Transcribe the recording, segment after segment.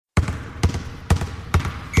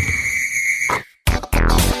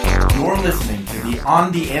listening to the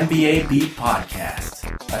On the NBA Beat podcast,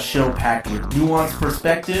 a show packed with nuanced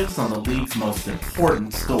perspectives on the league's most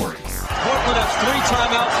important stories. Portland has 3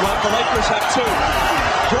 timeouts left. The Lakers have 2.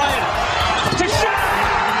 Bryant to shot!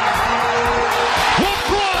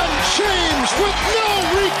 LeBron James with no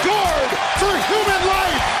regard for human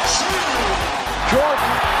life.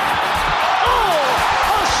 Jordan. Oh,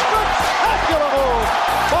 a spectacular move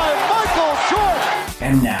by Michael Jordan.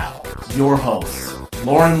 And now, your hosts,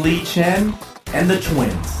 Lauren Lee Chen and the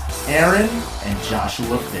twins, Aaron and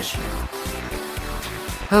Joshua Fishman.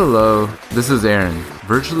 Hello, this is Aaron.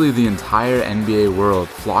 Virtually the entire NBA world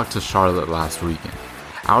flocked to Charlotte last weekend.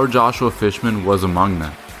 Our Joshua Fishman was among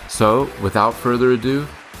them. So, without further ado,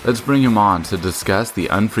 let's bring him on to discuss the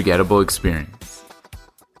unforgettable experience.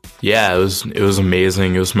 Yeah, it was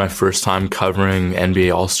amazing. It was my first time covering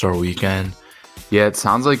NBA All-Star Weekend. Yeah, it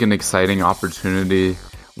sounds like an exciting opportunity.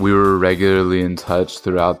 We were regularly in touch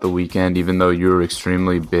throughout the weekend, even though you were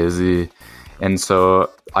extremely busy. And so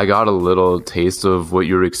I got a little taste of what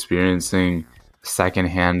you were experiencing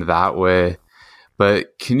secondhand that way.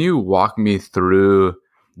 But can you walk me through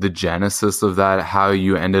the genesis of that, how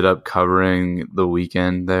you ended up covering the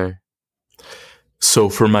weekend there? So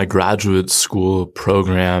for my graduate school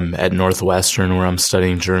program at Northwestern, where I'm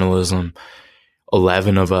studying journalism,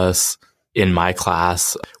 11 of us in my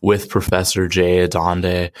class with Professor Jay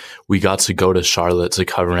Adonde, we got to go to Charlotte to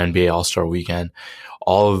cover NBA All-Star Weekend.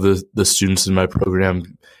 All of the students in my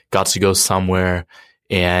program got to go somewhere,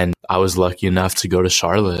 and I was lucky enough to go to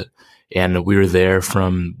Charlotte. And we were there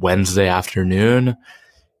from Wednesday afternoon,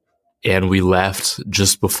 and we left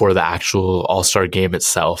just before the actual All-Star game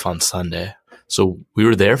itself on Sunday. So we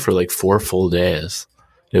were there for like 4 full days.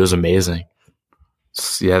 It was amazing.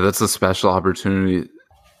 Yeah, that's a special opportunity.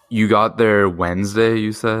 You got there Wednesday,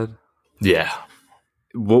 you said? Yeah.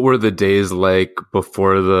 What were the days like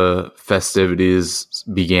before the festivities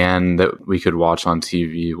began that we could watch on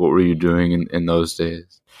TV? What were you doing in those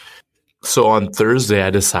days? So on Thursday, I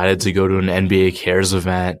decided to go to an NBA Cares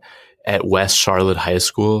event at West Charlotte High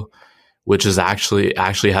School, which is actually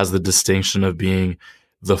has the distinction of being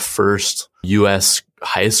the first U.S.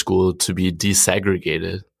 high school to be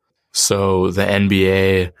desegregated. So the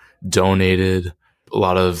NBA donated a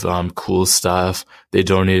lot of cool stuff. They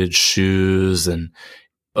donated shoes and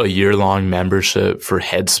a year-long membership for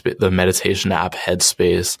the meditation app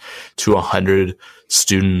Headspace to 100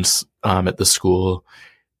 students at the school,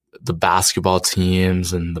 the basketball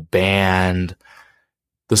teams and the band.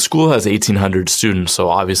 The school has 1,800 students, so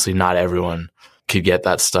obviously not everyone could get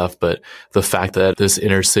that stuff. But the fact that this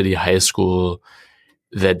inner city high school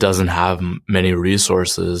that doesn't have many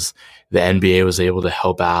resources, the NBA was able to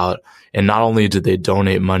help out. And not only did they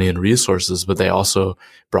donate money and resources, but they also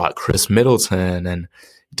brought Chris Middleton and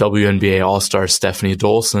WNBA All-Star Stephanie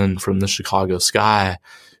Dolson from the Chicago Sky,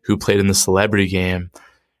 who played in the Celebrity Game.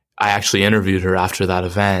 I actually interviewed her after that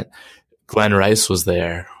event. Glenn Rice was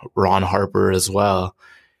there, Ron Harper as well.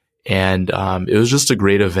 And it was just a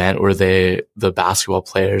great event where the basketball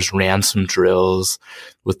players ran some drills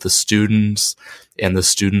with the students, and the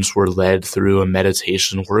students were led through a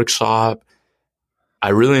meditation workshop. I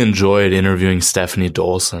really enjoyed interviewing Stephanie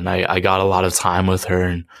Dolson. I got a lot of time with her,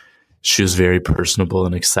 and she was very personable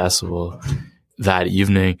and accessible that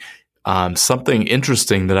evening. Something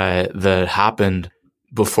interesting that happened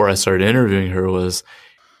before I started interviewing her was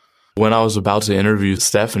when I was about to interview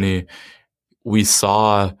Stephanie, we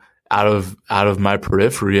saw out of my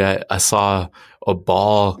periphery, I saw a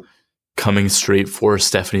ball coming straight for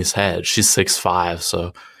Stephanie's head. She's 6'5",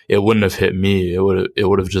 so it wouldn't have hit me. It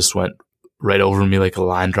would have just went right over me like a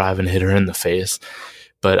line drive and hit her in the face.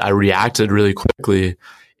 But I reacted really quickly,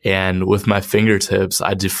 and with my fingertips,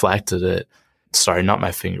 I deflected it. Sorry, not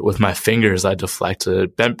my finger. With my fingers, I deflected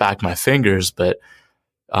it, bent back my fingers, but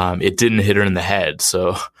it didn't hit her in the head.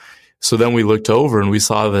 So then we looked over and we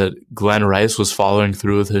saw that Glenn Rice was following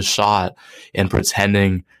through with his shot and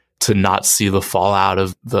pretending to not see the fallout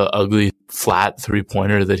of the ugly flat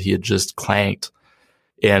 3-pointer that he had just clanked.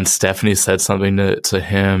 And Stephanie said something to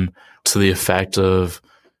him to the effect of,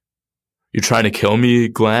 "You're trying to kill me,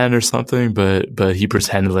 Glenn," or something, but he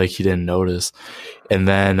pretended like he didn't notice. And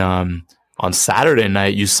then on Saturday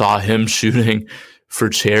night, you saw him shooting for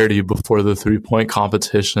charity before the 3-point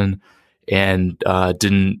competition, and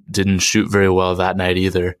didn't shoot very well that night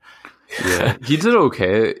either. Yeah, he did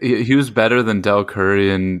okay. He was better than Del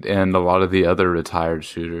Curry and a lot of the other retired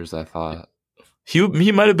shooters, I thought.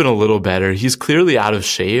 He might have been a little better. He's clearly out of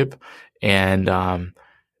shape and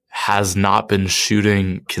has not been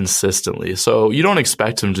shooting consistently. So you don't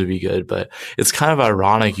expect him to be good, but it's kind of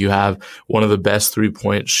ironic. You have one of the best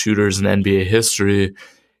 3-point shooters in NBA history,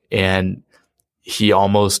 and he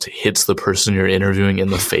almost hits the person you're interviewing in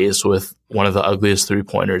the face with one of the ugliest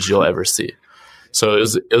 3-pointers you'll ever see. So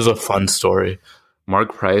it was a fun story.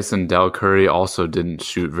 Mark Price and Del Curry also didn't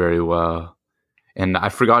shoot very well. And I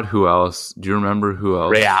forgot who else. Do you remember who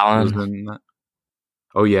else? Ray Allen.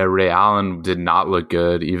 Oh, yeah. Ray Allen did not look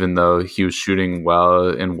good, even though he was shooting well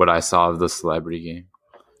in what I saw of the celebrity game.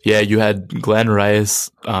 Yeah, you had Glenn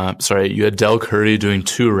Rice. You had Del Curry doing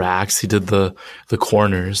 2 racks. He did the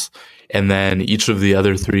corners. And then each of the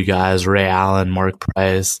other 3 guys, Ray Allen, Mark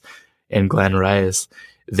Price, and Glenn Rice,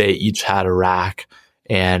 they each had a rack.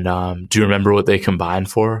 And do you remember what they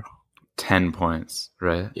combined for? 10 points,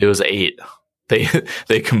 right? It was 8.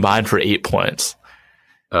 They combined for 8 points.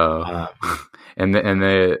 Oh, and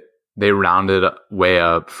they rounded way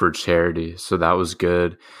up for charity, so that was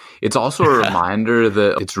good. It's also a reminder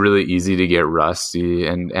that it's really easy to get rusty,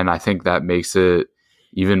 and I think that makes it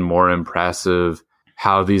even more impressive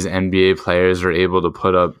how these NBA players are able to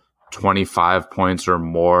put up 25 points or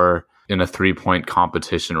more in a 3-point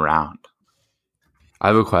competition round. I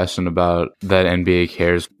have a question about that NBA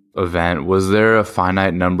Cares event. Was there a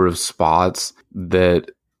finite number of spots that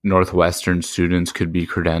Northwestern students could be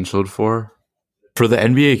credentialed for? For the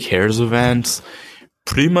NBA Cares events,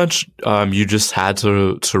 pretty much you just had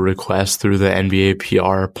to request through the NBA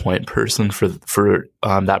PR point person for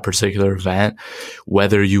that particular event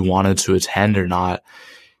whether you wanted to attend or not.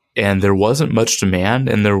 And there wasn't much demand,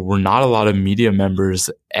 and there were not a lot of media members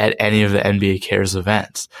at any of the NBA Cares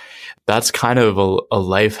events. That's kind of a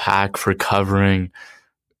life hack for covering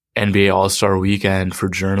NBA All-Star Weekend for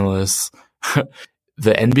journalists.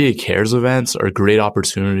 The NBA Cares events are great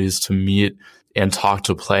opportunities to meet and talk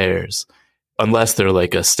to players, unless they're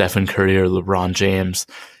like a Stephen Curry or LeBron James,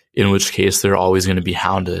 in which case they're always going to be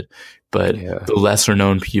hounded. But the lesser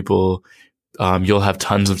known people, you'll have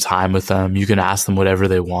tons of time with them. You can ask them whatever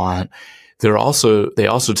they want. They also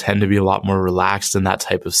tend to be a lot more relaxed in that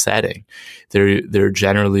type of setting. They're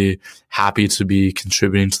generally happy to be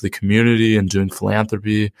contributing to the community and doing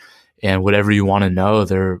philanthropy, and whatever you want to know,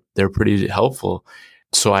 they're pretty helpful.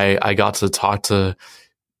 So I got to talk to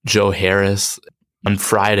Joe Harris on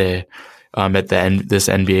Friday at this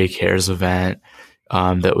NBA Cares event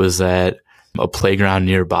that was at a playground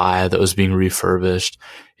nearby that was being refurbished.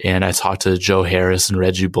 And I talked to Joe Harris and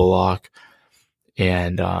Reggie Bullock.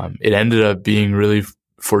 And it ended up being really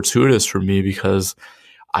fortuitous for me because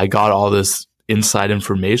I got all this inside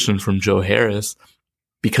information from Joe Harris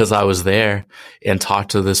because I was there and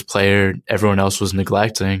talked to this player everyone else was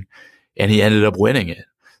neglecting, and he ended up winning it.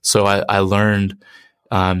 So I learned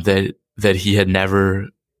that he had never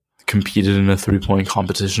competed in a 3-point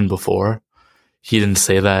competition before. He didn't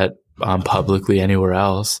say that publicly anywhere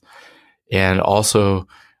else. And also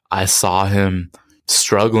I saw him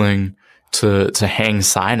struggling to hang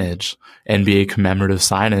signage, NBA commemorative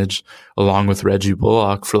signage, along with Reggie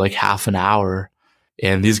Bullock for like half an hour.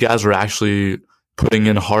 And these guys were actually putting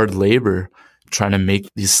in hard labor trying to make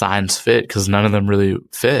these signs fit because none of them really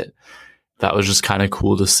fit. That was just kind of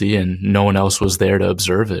cool to see, and no one else was there to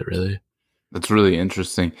observe it, really. That's really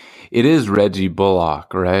interesting. It is Reggie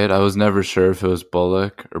Bullock, right? I was never sure if it was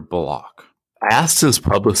Bullock or Bullock. I asked his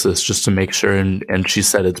publicist just to make sure, and she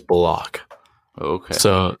said it's Bullock. Okay.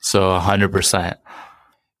 So 100%.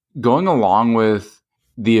 Going along with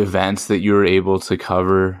the events that you were able to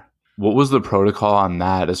cover, what was the protocol on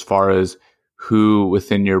that as far as who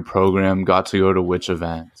within your program got to go to which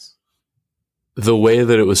events? The way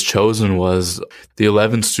that it was chosen was the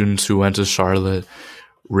 11 students who went to Charlotte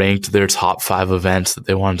ranked their top 5 events that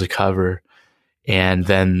they wanted to cover. And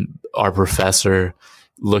then our professor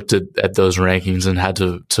looked at those rankings and had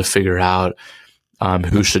to figure out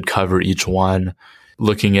who should cover each one,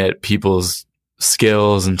 looking at people's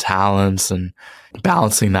skills and talents and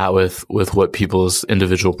balancing that with what people's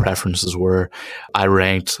individual preferences were. I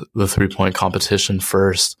ranked the 3-point competition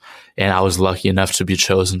first, and I was lucky enough to be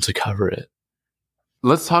chosen to cover it.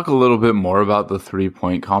 Let's talk a little bit more about the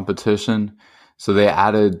 3-point competition. So they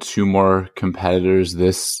added 2 more competitors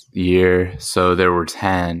this year, so there were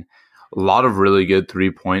 10. A lot of really good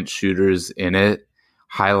 3-point shooters in it,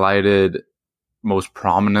 highlighted most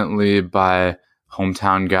prominently by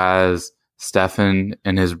hometown guys Stephen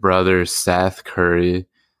and his brother Seth Curry.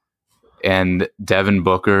 And Devin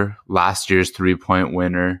Booker, last year's 3-point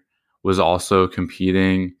winner, was also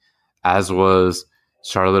competing, as was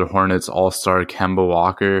Charlotte Hornets all-star Kemba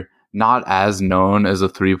Walker, not as known as a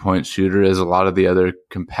 3-point shooter as a lot of the other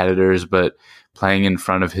competitors, but playing in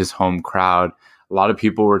front of his home crowd. A lot of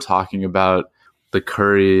people were talking about the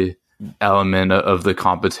Curry element of the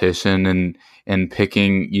competition and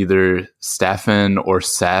picking either Stephen or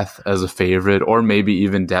Seth as a favorite, or maybe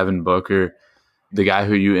even Devin Booker, the guy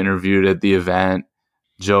who you interviewed at the event,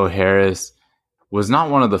 Joe Harris, was not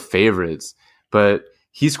one of the favorites, but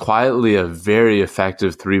he's quietly a very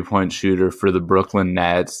effective three-point shooter for the Brooklyn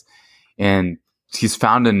Nets, and he's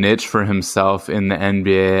found a niche for himself in the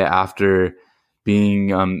NBA after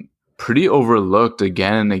being pretty overlooked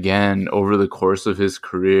again and again over the course of his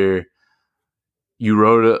career. You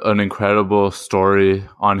wrote an incredible story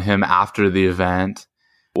on him after the event.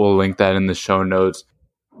 We'll link that in the show notes.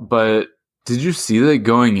 But did you see that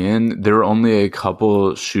going in, there were only a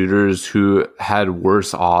couple shooters who had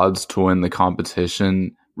worse odds to win the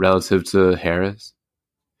competition relative to Harris?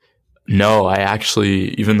 No, I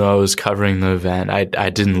actually, even though I was covering the event, I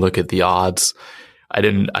didn't look at the odds. I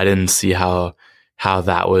didn't see how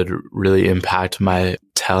that would really impact my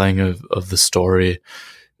telling of the story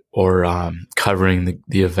or covering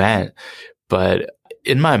the event. But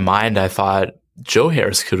in my mind, I thought Joe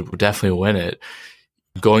Harris could definitely win it.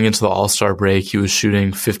 Going into the All-Star break, he was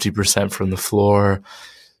shooting 50% from the floor,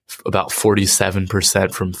 about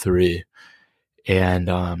 47% from three. And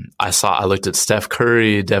I looked at Steph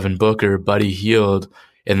Curry, Devin Booker, Buddy Hield,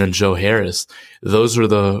 and then Joe Harris. Those were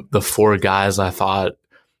the four guys I thought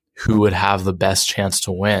who would have the best chance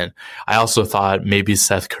to win. I also thought maybe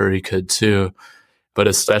Seth Curry could too, but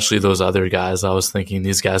especially those other guys, I was thinking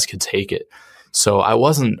these guys could take it. So I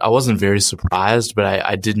wasn't very surprised, but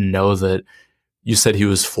I didn't know that. You said he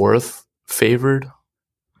was fourth favored?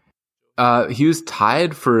 He was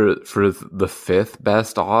tied for the fifth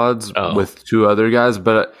best odds with two other guys,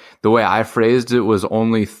 but the way I phrased it was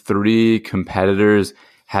only three competitors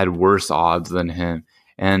had worse odds than him.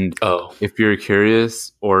 And if you're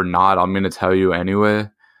curious or not, I'm going to tell you anyway.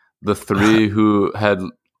 The three who had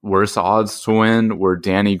worse odds to win were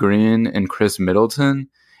Danny Green and Chris Middleton.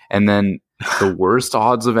 And then the worst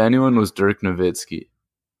odds of anyone was Dirk Nowitzki.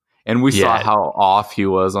 And we saw how off he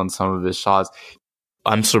was on some of his shots.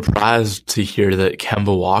 I'm surprised to hear that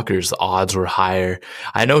Kemba Walker's odds were higher.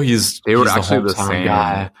 I know they were actually the same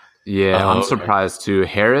guy. Yeah, I'm surprised too.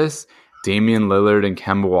 Harris, Damian Lillard, and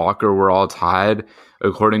Kemba Walker were all tied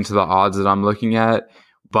according to the odds that I'm looking at.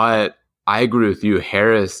 But I agree with you.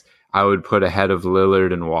 Harris, I would put ahead of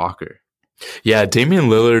Lillard and Walker. Yeah, Damian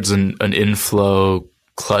Lillard's an inflow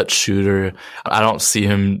clutch shooter. I don't see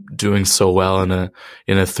him doing so well in a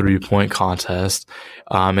 3-point contest.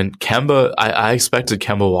 And Kemba, I expected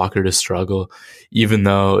Kemba Walker to struggle, even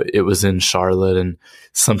though it was in Charlotte. And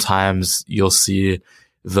sometimes you'll see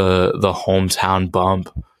the hometown bump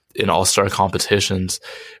in all-star competitions.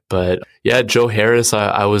 But yeah, Joe Harris,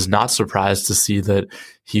 I was not surprised to see that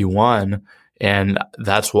he won. And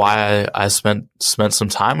that's why I spent some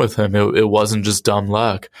time with him. It wasn't just dumb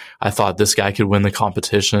luck. I thought this guy could win the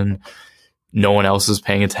competition. No one else is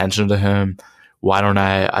paying attention to him. Why don't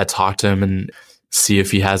I talk to him and see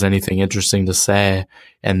if he has anything interesting to say?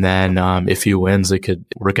 And then if he wins, it could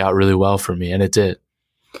work out really well for me. And it did.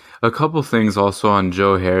 A couple things also on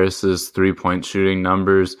Joe Harris's 3-point shooting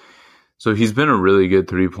numbers. So he's been a really good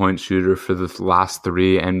 3-point shooter for the last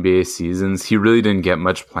 3 NBA seasons. He really didn't get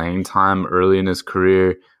much playing time early in his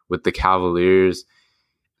career with the Cavaliers.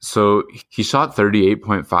 So he shot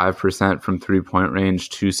 38.5% from 3-point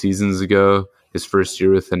range 2 seasons ago, his first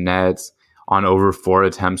year with the Nets, on over 4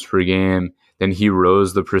 attempts per game. Then he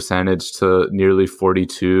rose the percentage to nearly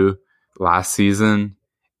 42 last season.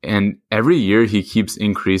 And every year he keeps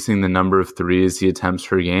increasing the number of threes he attempts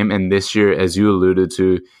per game. And this year, as you alluded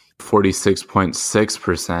to,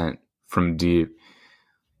 46.6% from deep.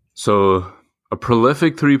 So a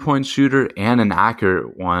prolific 3-point shooter and an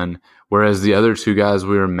accurate one, whereas the other two guys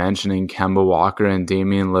we were mentioning, Kemba Walker and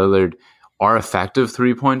Damian Lillard, are effective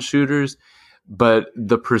 3-point shooters, but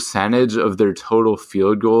the percentage of their total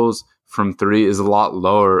field goals from 3 is a lot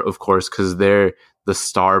lower, of course, because they're the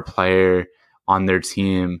star player on their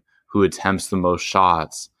team who attempts the most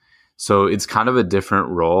shots. So it's kind of a different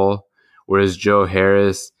role, whereas Joe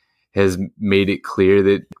Harris has made it clear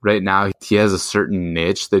that right now he has a certain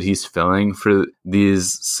niche that he's filling for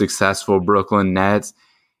these successful Brooklyn Nets.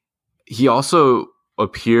 He also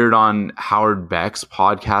appeared on Howard Beck's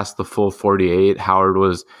podcast, The Full 48. Howard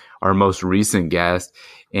was our most recent guest,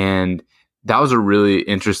 and that was a really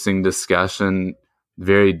interesting discussion,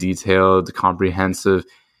 very detailed, comprehensive,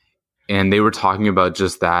 and they were talking about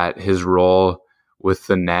just that, his role with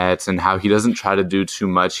the Nets and how he doesn't try to do too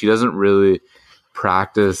much. He doesn't really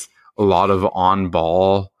practice a lot of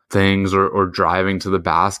on-ball things or driving to the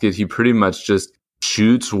basket. He pretty much just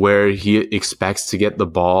shoots where he expects to get the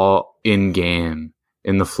ball in game,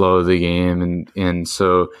 in the flow of the game. And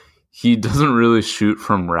so he doesn't really shoot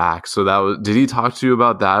from rack. So did he talk to you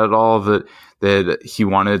about that at all? That he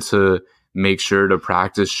wanted to make sure to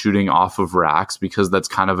practice shooting off of racks because that's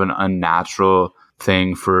kind of an unnatural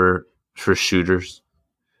thing for shooters?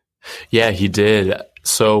 Yeah, he did.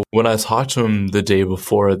 So when I talked to him the day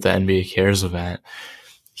before at the NBA Cares event,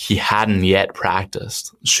 he hadn't yet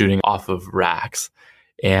practiced shooting off of racks.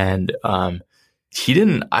 And he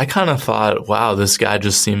didn't, I kind of thought, wow, this guy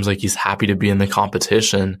just seems like he's happy to be in the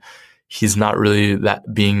competition. He's not really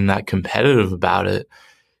being that competitive about it.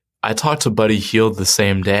 I talked to Buddy Hield the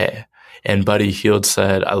same day, and Buddy Hield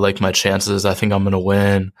said, I like my chances. I think I'm going to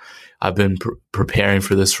win. I've been preparing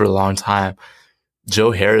for this for a long time.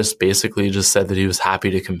 Joe Harris basically just said that he was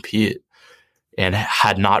happy to compete and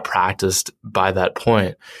had not practiced by that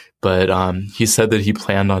point. But he said that he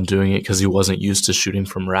planned on doing it because he wasn't used to shooting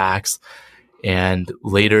from racks. And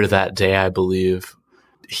later that day, I believe,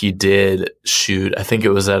 he did shoot. I think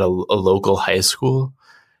it was at a local high school,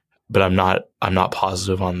 but I'm not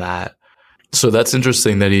positive on that. So that's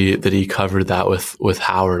interesting that he covered that with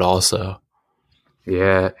Howard also.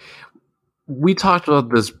 Yeah. We talked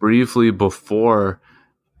about this briefly before.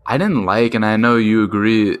 I didn't like, and I know you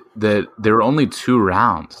agree, that there were only 2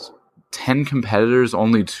 rounds. 10 competitors,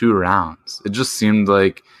 only 2 rounds. It just seemed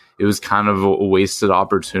like it was kind of a wasted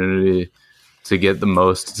opportunity to get the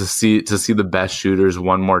most, to see the best shooters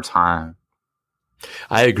one more time.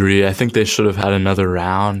 I agree. I think they should have had another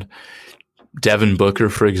round. Devin Booker,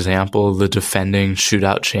 for example, the defending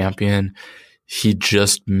shootout champion, he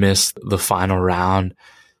just missed the final round.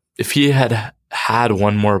 If he had had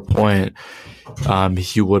one more point,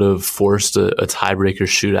 he would have forced a tiebreaker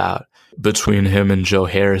shootout between him and Joe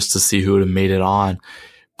Harris to see who would have made it on.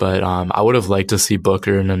 But I would have liked to see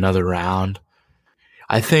Booker in another round.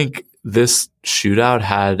 I think this shootout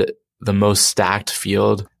had the most stacked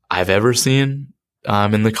field I've ever seen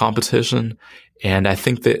in the competition. And I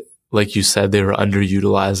think that, like you said, they were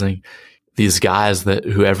underutilizing these guys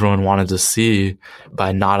who everyone wanted to see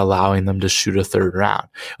by not allowing them to shoot a third round.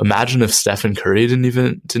 Imagine if Stephen Curry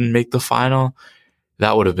didn't make the final.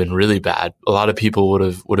 That would have been really bad. A lot of people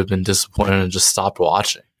would have been disappointed and just stopped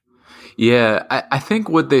watching. Yeah, I think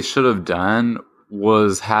what they should have done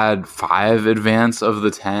was had 5 advance of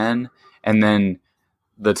the 10, and then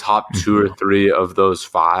the top 2 or 3 of those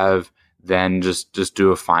 5 then just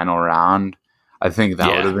do a final round. I think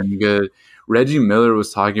that would have been good. Reggie Miller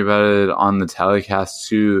was talking about it on the telecast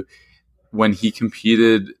too. When he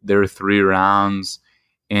competed, there were 3 rounds,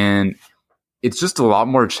 and it's just a lot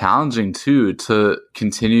more challenging too to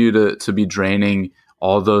continue to be draining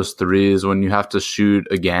all those threes when you have to shoot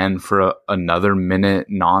again for another minute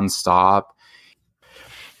nonstop.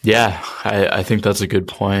 Yeah, I think that's a good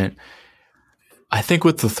point. I think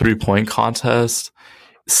with the 3-point contest,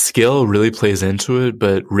 skill really plays into it,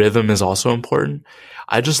 but rhythm is also important.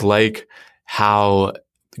 I just like how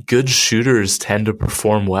good shooters tend to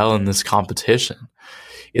perform well in this competition.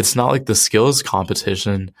 It's not like the skills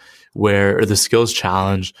competition or the skills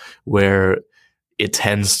challenge where it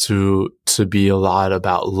tends to be a lot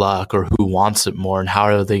about luck or who wants it more and how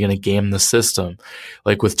are they going to game the system.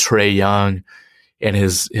 Like with Trae Young and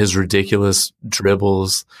his ridiculous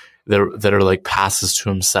dribbles that are like passes to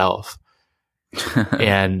himself.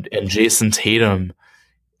 and Jason Tatum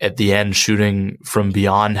at the end shooting from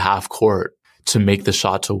beyond half court to make the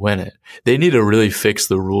shot to win it. They need to really fix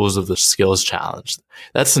the rules of the skills challenge.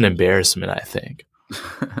 That's an embarrassment, I think.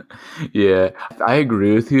 Yeah, I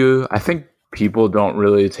agree with you. I think people don't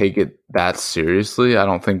really take it that seriously. I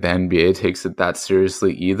don't think the NBA takes it that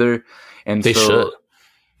seriously either. And they should.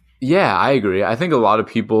 Yeah, I agree. I think a lot of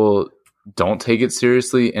people don't take it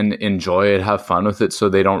seriously and enjoy it, have fun with it, so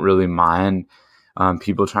they don't really mind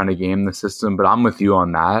people trying to game the system. But I'm with you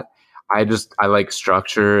on that. I like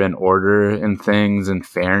structure and order and things and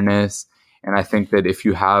fairness. And I think that if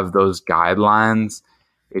you have those guidelines,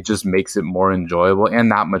 it just makes it more enjoyable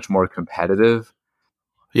and that much more competitive.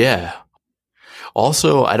 Yeah.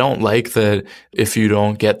 Also, I don't like that if you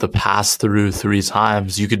don't get the pass through 3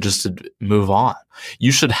 times, you could just move on.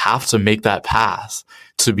 You should have to make that pass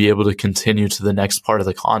to be able to continue to the next part of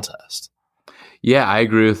the contest. Yeah, I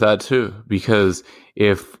agree with that too. Because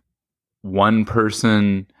if one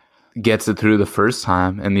person gets it through the first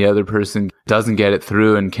time and the other person doesn't get it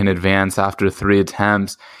through and can advance after 3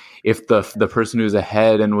 attempts, if the person who's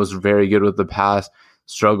ahead and was very good with the pass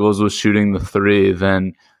struggles with shooting the 3,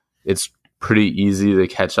 then it's pretty easy to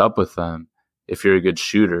catch up with them if you're a good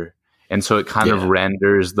shooter. And so it kind of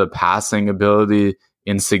renders the passing ability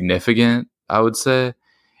insignificant, I would say.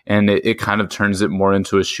 And it kind of turns it more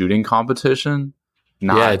into a shooting competition.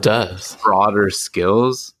 Yeah, it does. Broader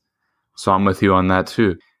skills. So I'm with you on that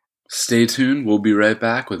too. Stay tuned. We'll be right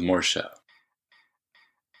back with more show.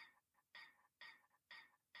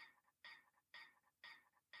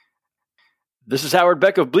 This is Howard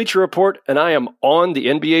Beck of Bleacher Report, and I am on the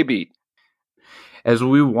NBA beat. As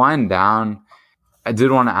we wind down, I did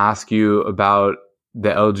want to ask you about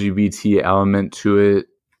the LGBT element to it.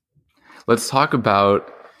 Let's talk about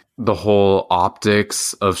the whole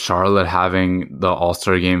optics of Charlotte having the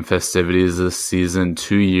All-Star Game festivities this season,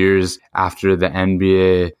 2 years after the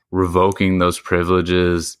NBA revoking those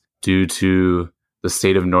privileges due to the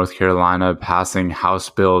state of North Carolina passing House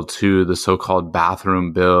Bill 2, the so-called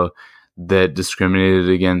bathroom bill that discriminated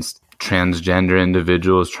against transgender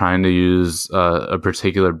individuals trying to use a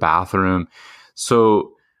particular bathroom.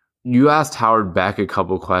 So you asked Howard Beck a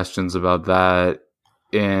couple questions about that,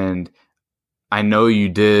 and I know you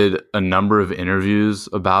did a number of interviews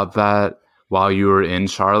about that while you were in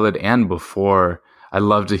Charlotte and before. I'd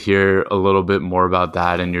love to hear a little bit more about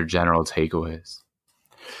that and your general takeaways.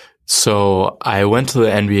 So I went to the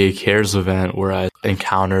NBA Cares event where I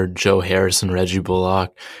encountered Joe Harris and Reggie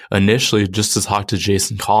Bullock initially just to talk to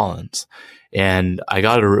Jason Collins. And I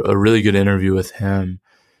got a really good interview with him.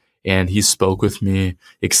 And he spoke with me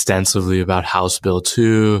extensively about House Bill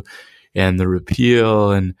 2 and the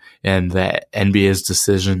repeal and the NBA's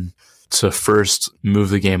decision to first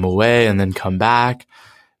move the game away and then come back.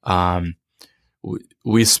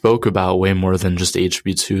 We spoke about way more than just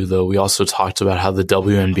HB2, though. We also talked about how the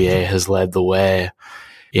WNBA has led the way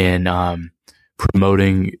in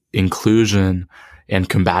promoting inclusion and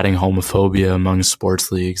combating homophobia among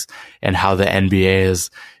sports leagues, and how the NBA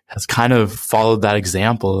has kind of followed that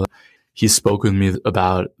example. He spoke with me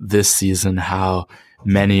about this season, how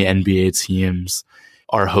many NBA teams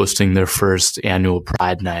are hosting their first annual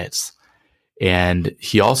Pride Nights. And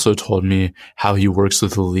he also told me how he works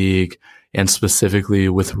with the league and specifically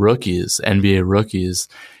with rookies, NBA rookies,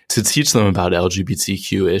 to teach them about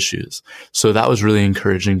LGBTQ issues. So that was really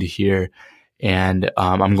encouraging to hear. And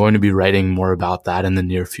I'm going to be writing more about that in the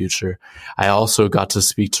near future. I also got to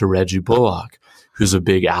speak to Reggie Bullock, who's a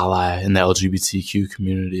big ally in the LGBTQ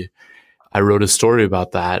community. I wrote a story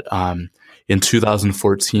about that in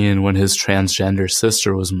 2014 when his transgender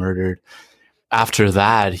sister was murdered. After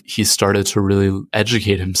that, he started to really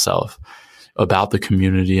educate himself about the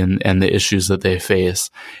community and the issues that they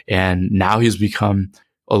face. And now he's become,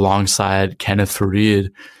 alongside Kenneth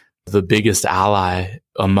Faried, the biggest ally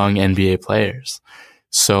among NBA players.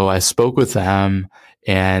 So I spoke with them,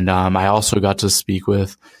 and I also got to speak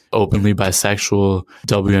with openly bisexual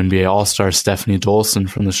WNBA All-Star Stephanie Dolson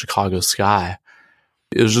from the Chicago Sky.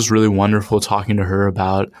 It was just really wonderful talking to her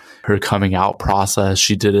about her coming out process.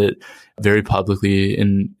 She did it very publicly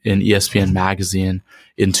in ESPN magazine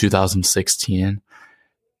in 2016,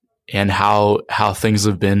 and how things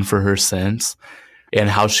have been for her since, and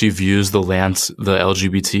how she views the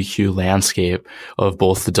LGBTQ landscape of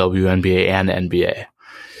both the WNBA and NBA.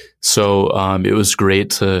 So it was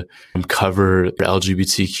great to cover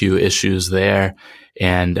LGBTQ issues there,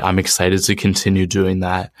 and I'm excited to continue doing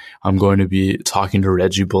that. I'm going to be talking to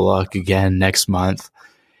Reggie Bullock again next month,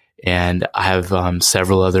 and I have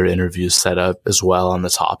several other interviews set up as well on the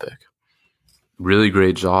topic. Really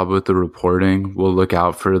great job with the reporting. We'll look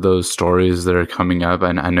out for those stories that are coming up.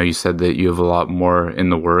 And I know you said that you have a lot more in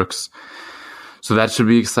the works, so that should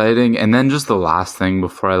be exciting. And then just the last thing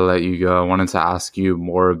before I let you go, I wanted to ask you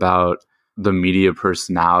more about the media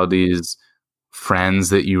personalities, friends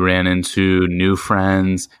that you ran into, new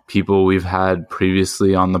friends, people we've had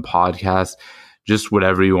previously on the podcast, just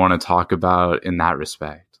whatever you want to talk about in that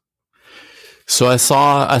respect. So I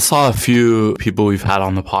saw a few people we've had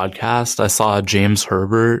on the podcast. I saw James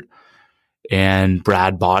Herbert and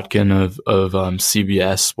Brad Botkin of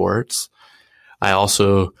CBS Sports. I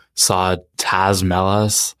also saw Taz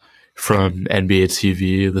Mellas from NBA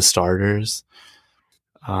TV, The Starters.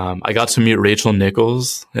 I got to meet Rachel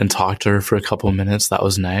Nichols and talk to her for a couple of minutes. That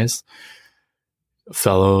was nice. A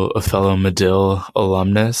fellow Medill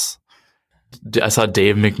alumnus. I saw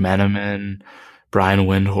Dave McMenamin, Brian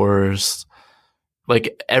Windhorst.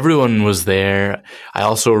 Like, everyone was there. I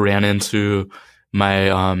also ran into my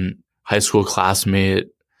high school classmate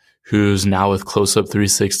who's now with Close Up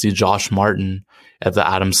 360, Josh Martin, at the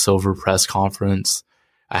Adam Silver press conference.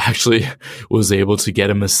 I actually was able to get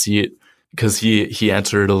him a seat because he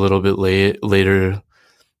entered a little bit later,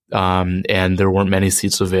 and there weren't many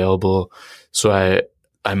seats available. So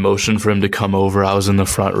I motioned for him to come over. I was in the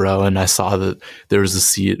front row, and I saw that there was a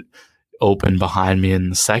seat open behind me in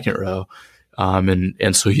the second row.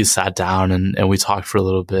 And so he sat down and we talked for a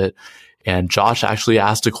little bit, and Josh actually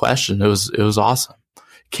asked a question. It was awesome.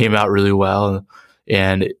 Came out really well,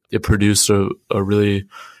 and it produced a really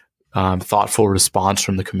thoughtful response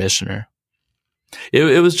from the commissioner.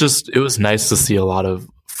 It was nice to see a lot of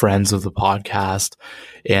friends of the podcast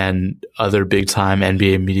and other big time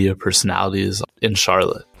NBA media personalities in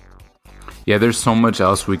Charlotte. Yeah, there's so much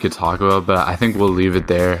else we could talk about, but I think we'll leave it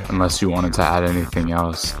there unless you wanted to add anything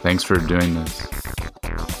else. Thanks for doing this.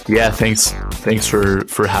 Yeah, thanks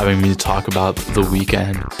for having me talk about the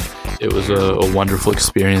weekend. It was a wonderful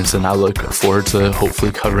experience, and I look forward to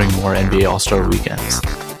hopefully covering more NBA All-Star weekends.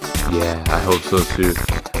 Yeah, I hope so too.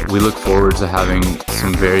 We look forward to having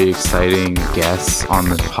some very exciting guests on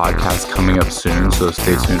this podcast coming up soon, so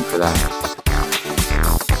stay tuned for that.